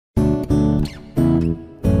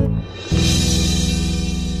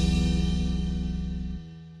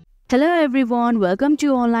Hello everyone, welcome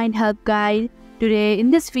to Online Help Guide. Today in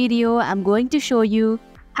this video, I'm going to show you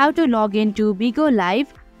how to log into Bigo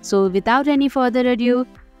Live. So without any further ado,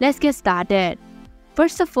 let's get started.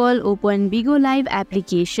 First of all, open Bigo Live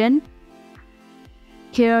application.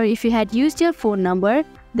 Here, if you had used your phone number,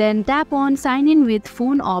 then tap on Sign in with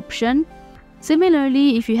phone option.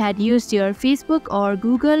 Similarly, if you had used your Facebook or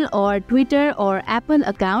Google or Twitter or Apple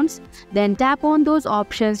accounts, then tap on those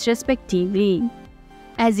options respectively.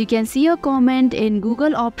 As you can see a comment in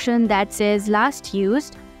Google option that says last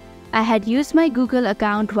used. I had used my Google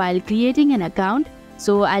account while creating an account,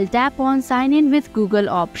 so I'll tap on Sign in with Google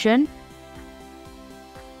option.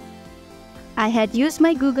 I had used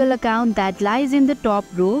my Google account that lies in the top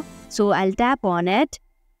row, so I'll tap on it.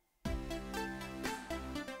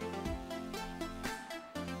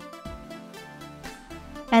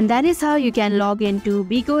 And that is how you can log into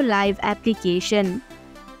Bigo Live application.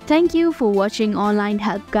 Thank you for watching Online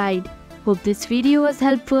Help Guide. Hope this video was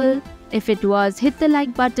helpful. If it was, hit the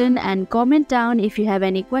like button and comment down if you have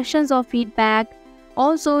any questions or feedback.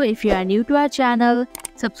 Also, if you are new to our channel,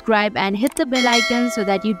 subscribe and hit the bell icon so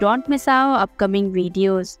that you don't miss our upcoming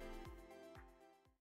videos.